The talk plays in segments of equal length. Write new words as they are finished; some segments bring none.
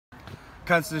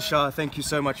Councillor Shah, thank you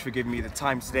so much for giving me the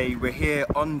time today. We're here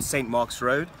on St Mark's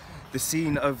Road, the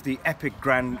scene of the epic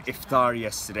grand Iftar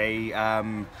yesterday.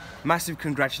 Massive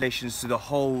congratulations to the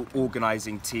whole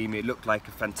organising team. It looked like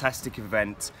a fantastic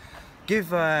event.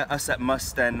 Give us at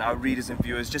Must and our readers and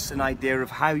viewers just an idea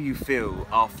of how you feel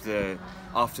after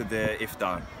the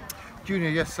Iftar. Junior,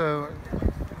 yes, so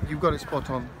you've got it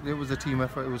spot on. It was a team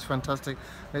effort, it was fantastic.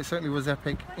 It certainly was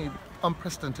epic,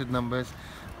 unprecedented numbers,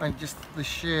 and just the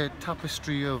sheer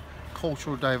tapestry of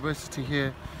cultural diversity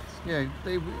here. Yeah,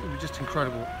 it was just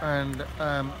incredible. And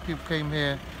people came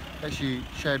here, actually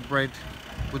shared bread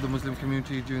with the Muslim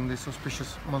community during this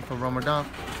auspicious month of Ramadan,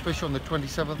 especially on the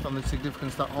 27th and the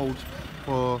significance that holds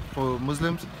for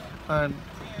Muslims. And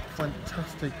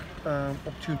fantastic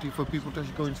opportunity for people to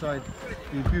actually go inside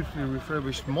the beautifully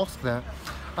refurbished mosque there.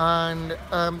 And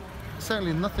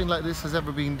certainly nothing like this has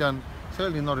ever been done,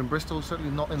 certainly not in Bristol,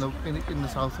 certainly not in the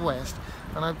southwest.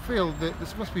 And I feel that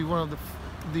this must be one of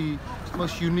the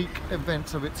most unique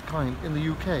events of its kind in the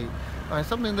UK.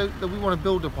 Something that we want to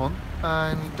build upon,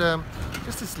 and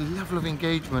just this level of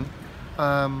engagement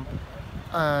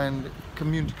and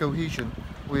community cohesion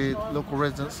with local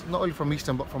residents, not only from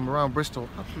Easton but from around Bristol.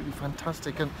 Absolutely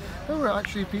fantastic. And there were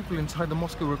actually people inside the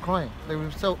mosque who were crying. They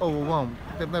were so overwhelmed.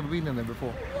 They've never been in there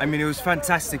before. I mean, it was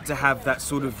fantastic to have that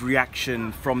sort of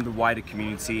reaction from the wider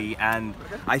community, and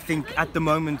I think at the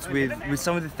moment with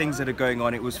some of the things that are going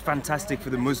on, it was fantastic for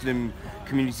the Muslim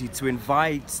community to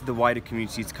invite the wider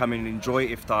community to come in and enjoy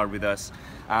Iftar with us.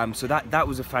 So that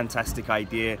was a fantastic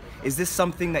idea. Is this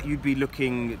something that you'd be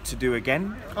looking to do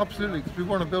again? Absolutely, because we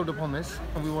want to build upon this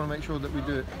and we want to make sure that we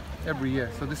do it every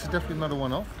year. So this is definitely not a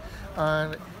one-off.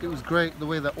 And it was great the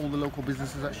way that all the local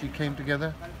businesses actually came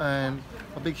together, and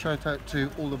a big shout out to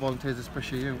all the volunteers,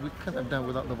 especially here. We couldn't have done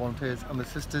without the volunteers and the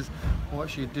sisters who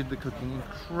actually did the cooking.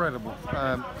 Incredible.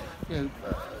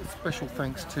 Special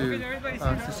thanks to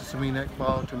Sister Samina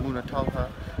Iqbal, to Muna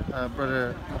Talha,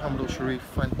 Brother Muhammad al-Sharif.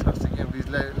 Fantastic, he's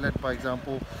led by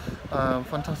example.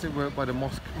 Fantastic work by the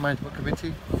mosque management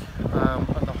committee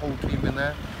and the whole team in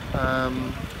there.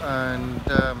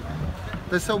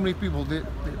 There's so many people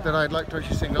that I'd like to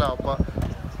actually single out, but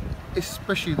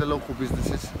especially the local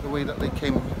businesses, the way that they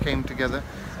came together,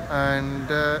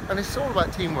 and it's all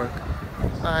about teamwork.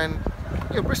 And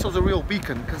Bristol's a real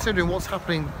beacon, considering what's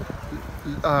happening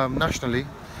nationally.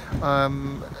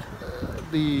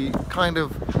 The kind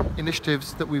of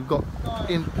initiatives that we've got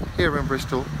here in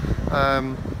Bristol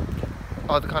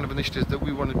are the kind of initiatives that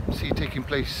we want to see taking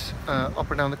place up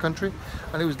and down the country.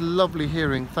 And it was lovely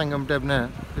hearing Thangam Debnair,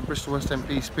 the Bristol West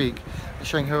MP, speak,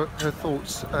 sharing her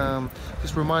thoughts,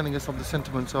 just reminding us of the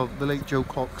sentiments of the late Joe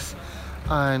Cox.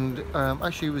 And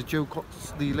actually it was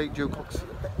the late Joe Cox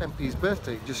MP's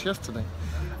birthday just yesterday.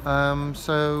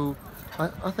 So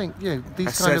I think,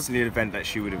 that's certainly an event that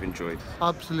she would have enjoyed.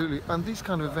 Absolutely, and these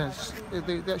kind of events,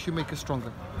 they actually make us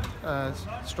stronger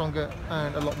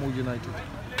and a lot more united.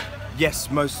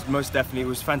 Yes, most definitely. It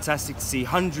was fantastic to see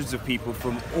hundreds of people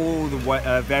from all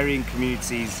the varying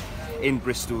communities in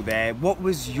Bristol there. What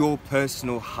was your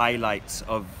personal highlights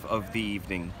of the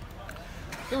evening?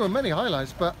 There were many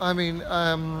highlights, but I mean,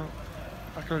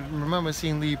 I can remember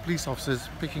seeing the police officers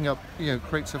picking up,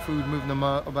 crates of food, moving them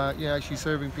about, actually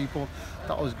serving people.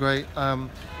 That was great.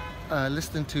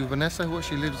 Listening to Vanessa, who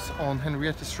actually lives on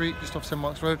Henrietta Street, just off St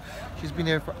Mark's Road. She's been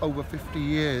here for over 50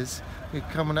 years. We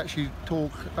come and actually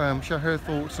talk, share her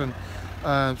thoughts, and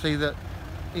say that,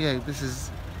 this is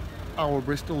our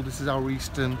Bristol, this is our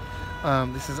Easton,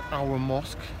 this is our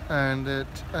mosque, and that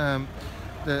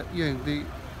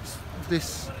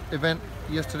this event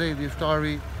yesterday, the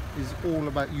Iftari, is all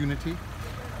about unity,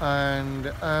 and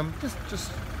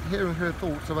just hearing her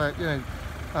thoughts about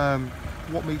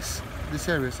what makes this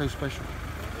area so special.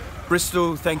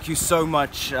 Bristol, thank you so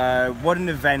much. What an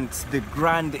event, the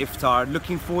grand Iftar.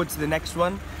 Looking forward to the next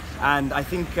one, and I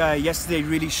think yesterday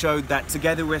really showed that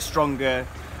together we're stronger,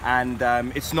 and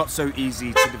it's not so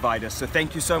easy to divide us. So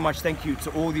thank you so much. Thank you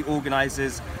to all the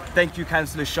organisers. Thank you,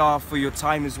 Councillor Shah, for your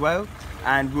time as well,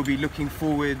 and we'll be looking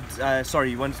forward.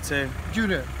 Sorry, you wanted to...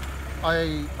 Junior,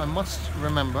 I must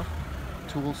remember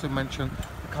to also mention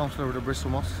the Councillor of the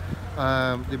Bristol Mosque,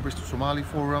 the Bristol Somali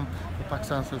Forum, the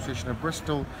Pakistan Association of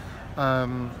Bristol,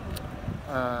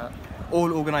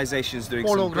 all organisations doing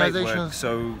some great work,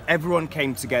 so everyone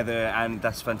came together, and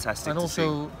that's fantastic. And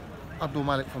also Abdul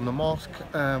Malik from the mosque,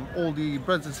 all the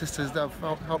brothers and sisters that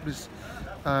have helped us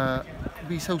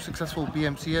be so successful,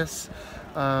 BMCS,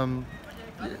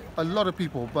 a lot of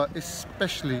people, but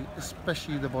especially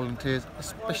the volunteers,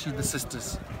 especially the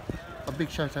sisters. a big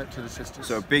shout out to the sisters.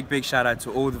 So a big shout out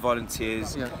to all the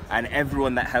volunteers and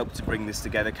everyone that helped to bring this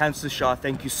together. Councillor Shah,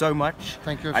 thank you so much.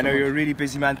 Thank you. I know you're a really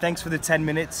busy man. Thanks for the 10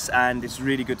 minutes, and it's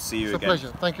really good to see you again. It's a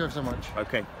pleasure. Thank you so much.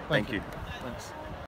 Okay, thank you. Thanks.